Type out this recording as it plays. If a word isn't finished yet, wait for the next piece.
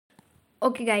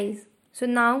Okay, guys, so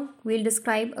now we'll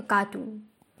describe a cartoon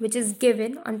which is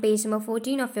given on page number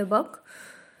 14 of your book.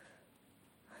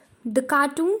 The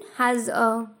cartoon has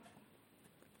a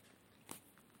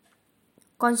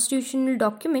constitutional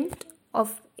document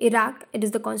of Iraq. It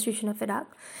is the Constitution of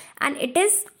Iraq, and it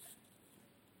is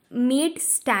made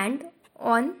stand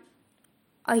on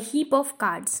a heap of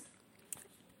cards.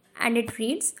 And it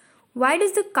reads, why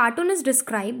does the cartoonist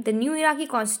describe the new Iraqi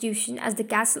constitution as the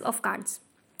castle of cards?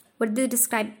 Would the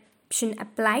description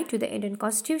apply to the Indian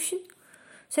constitution?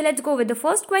 So let's go with the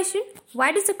first question.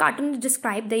 Why does the cartoonist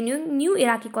describe the new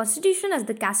Iraqi constitution as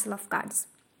the castle of cards?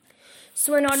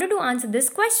 So in order to answer this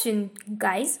question,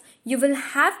 guys, you will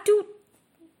have to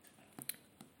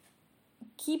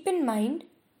keep in mind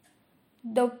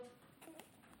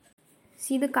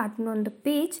see the cartoon on the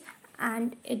page,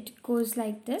 and it goes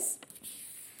like this.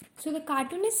 So the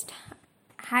cartoonist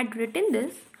had written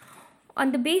this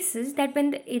on the basis that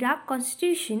when the Iraq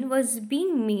constitution was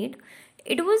being made,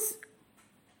 it was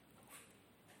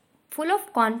full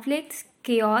of conflicts,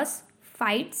 chaos,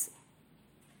 fights,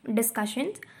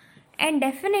 discussions, and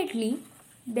definitely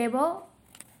there were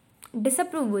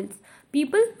disapprovals.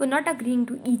 People were not agreeing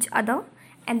to each other,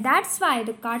 and that's why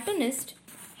the cartoonist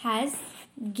has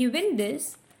given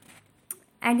this,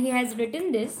 and he has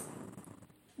written this,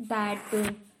 that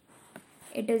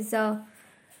it is a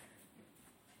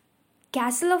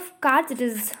castle of cards. It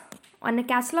is on a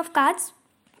castle of cards,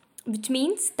 which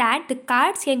means that the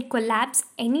cards can collapse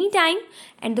anytime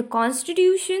and the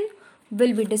constitution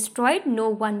will be destroyed. No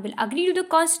one will agree to the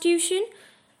constitution.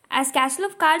 As castle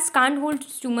of cards can't hold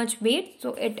too much weight,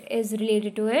 so it is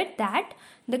related to it that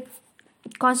the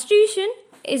constitution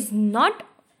is not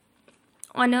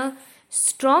on a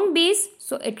strong base,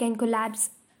 so it can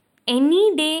collapse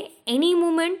any day, any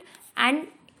moment, and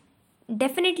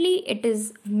definitely it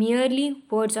is merely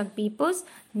words on papers,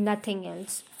 nothing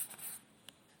else.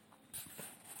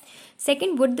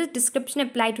 Second, would this description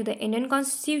apply to the Indian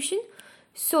constitution?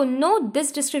 So no,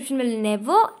 this description will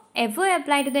never ever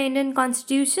apply to the Indian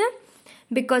constitution,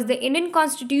 because the Indian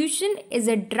constitution is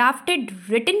a drafted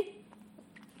written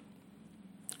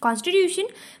constitution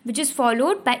which is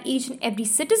followed by each and every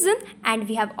citizen, and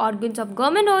we have organs of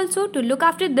government also to look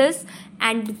after this,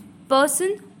 and the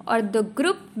person or the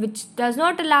group which does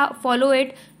not follow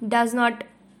it, does not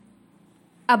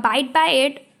abide by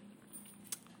it,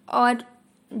 or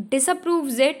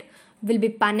disapproves it, will be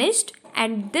punished,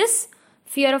 and this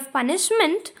fear of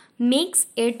punishment makes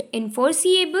it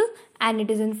enforceable, and it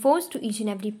is enforced to each and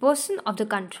every person of the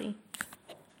country.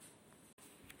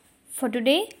 For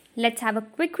today, let's have a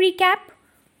quick recap.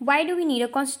 Why do we need a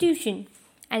constitution?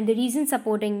 And the reasons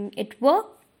supporting it were: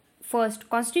 first,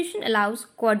 constitution allows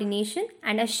coordination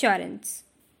and assurance.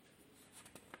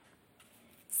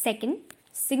 Second,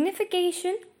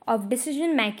 signification of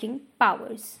decision-making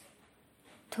powers.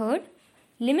 Third,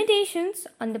 limitations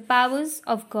on the powers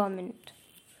of government.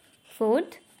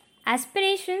 Fourth,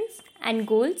 aspirations and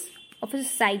goals of a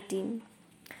society.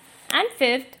 And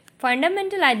fifth,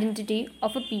 fundamental identity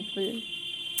of a people.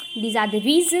 These are the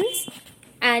reasons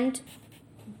and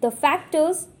the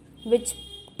factors which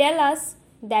tell us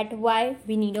that why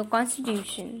we need a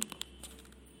constitution.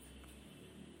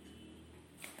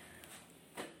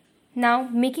 Now,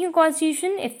 making a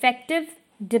constitution effective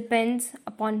depends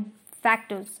upon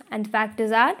factors, and the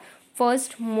factors are: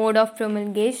 first, mode of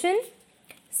promulgation;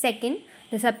 second,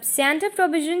 the substantive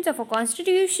provisions of a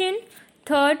constitution;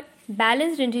 third,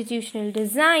 balanced institutional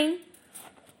design;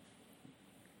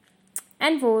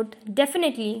 and fourth,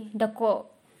 definitely the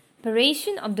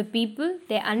cooperation of the people,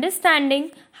 their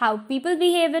understanding, how people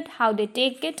behave it, how they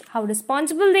take it, how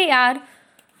responsible they are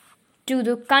to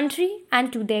the country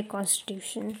and to their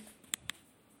constitution.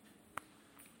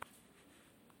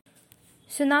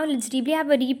 So now let's deeply have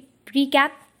a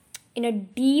recap in a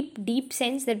deep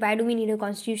sense that why do we need a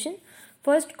constitution.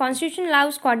 First, constitution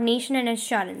allows coordination and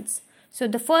assurance. So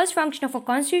the first function of a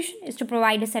constitution is to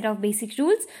provide a set of basic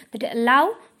rules that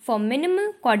allow for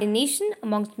minimal coordination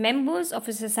amongst members of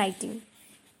a society.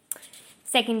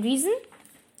 Second reason,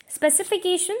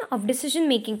 specification of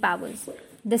decision-making powers.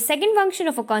 The second function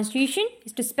of a constitution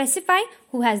is to specify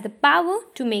who has the power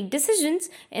to make decisions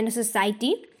in a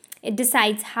society. It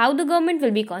decides how the government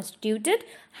will be constituted,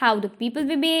 how the people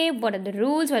will behave, what are the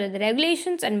rules, what are the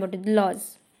regulations, and what are the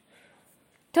laws.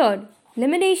 Third,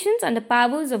 limitations on the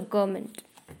powers of government.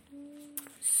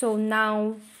 So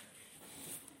now,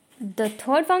 the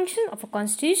third function of a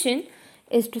constitution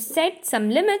is to set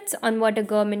some limits on what a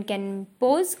government can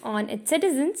impose on its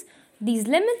citizens. These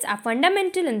limits are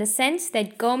fundamental in the sense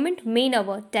that government may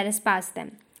never trespass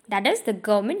them. That is, the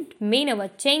government may never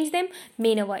change them,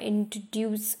 may never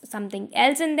introduce something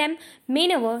else in them, may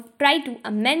never try to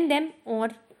amend them or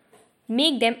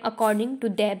make them according to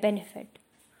their benefit.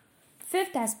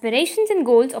 Fifth, aspirations and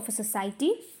goals of a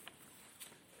society.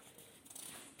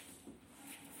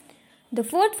 The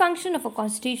fourth function of a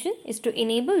constitution is to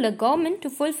enable the government to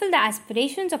fulfill the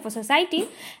aspirations of a society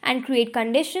and create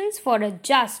conditions for a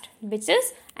just, which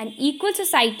is an equal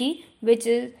society,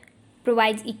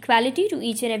 provides equality to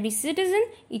each and every citizen,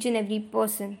 each and every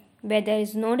person, where there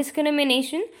is no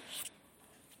discrimination.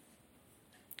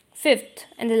 Fifth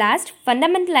and the last,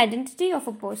 fundamental identity of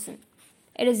a person.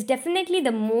 It is definitely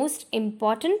the most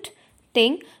important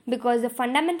thing, because the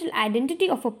fundamental identity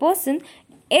of a person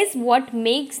is what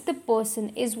makes the person,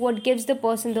 is what gives the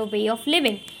person the way of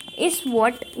living, is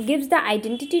what gives the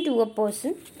identity to a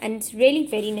person, and it's really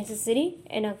very necessary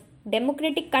in a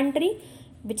democratic country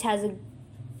which has a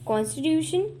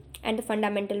constitution, and the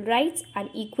fundamental rights are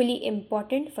equally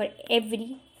important for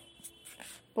every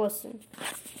person.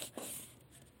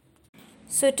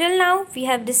 So till now we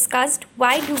have discussed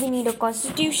why do we need a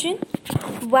constitution,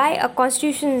 why a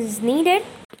constitution is needed,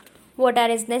 what are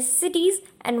its necessities,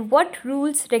 and what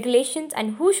rules, regulations,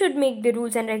 and who should make the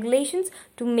rules and regulations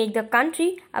to make the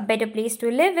country a better place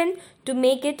to live in, to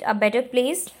make it a better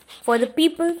place for the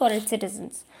people, for its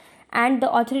citizens. And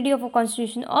the authority of a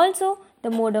constitution also, the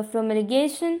mode of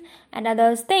promulgation, and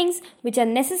other things which are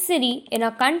necessary in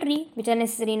a country, which are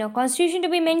necessary in a constitution to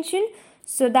be mentioned,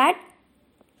 so that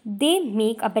they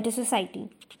make a better society.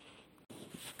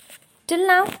 Till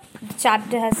now, the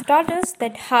chapter has taught us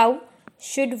that how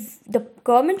the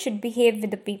government should behave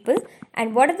with the people,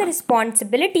 and what are the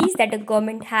responsibilities that the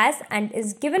government has and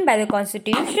is given by the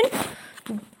constitution,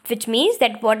 which means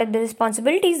that what are the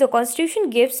responsibilities the constitution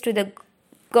gives to the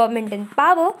government in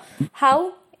power,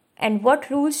 how and what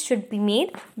rules should be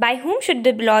made, by whom should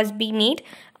the laws be made.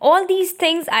 All these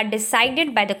things are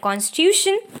decided by the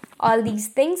constitution. All these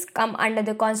things come under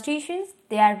the constitutions.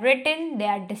 They are written, they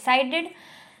are decided.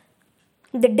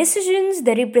 The decisions,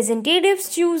 the representatives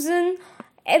chosen,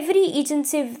 every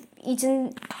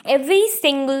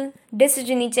single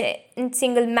decision, each and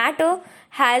single matter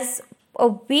has a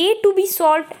way to be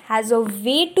solved, has a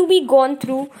way to be gone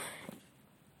through,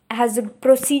 has a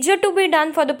procedure to be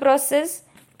done for the process,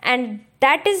 and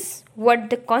that is what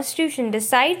the constitution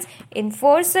decides,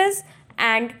 enforces,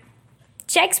 and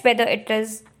checks whether it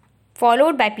is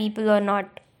followed by people or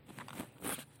not.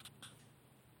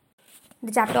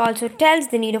 The chapter also tells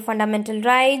the need of fundamental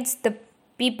rights, the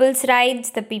people's rights,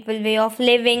 the people way of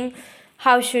living,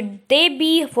 how should they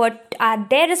be, what are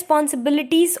their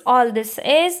responsibilities. All this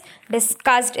is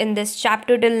discussed in this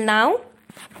chapter till now.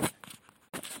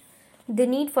 The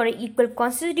need for an equal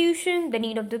constitution, the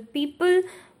need of the people,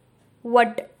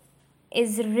 what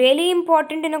is really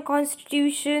important in a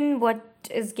constitution, what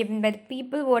is given by the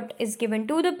people, what is given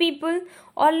to the people,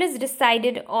 all is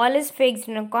decided, all is fixed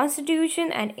in a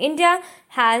constitution, and India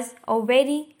has a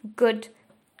very good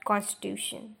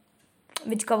constitution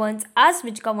which governs us,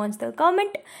 which governs the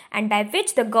government, and by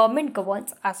which the government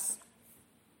governs us.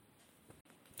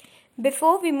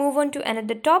 Before we move on to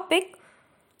another topic,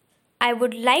 I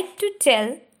would like to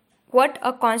tell what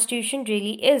a constitution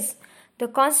really is. The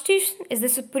constitution is the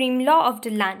supreme law of the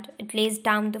land. It lays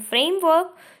down the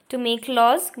framework to make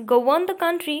laws, govern the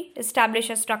country, establish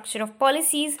a structure of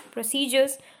policies,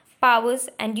 procedures, powers,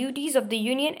 and duties of the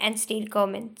union and state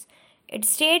governments. It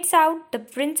states out the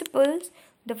principles,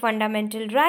 the fundamental rights,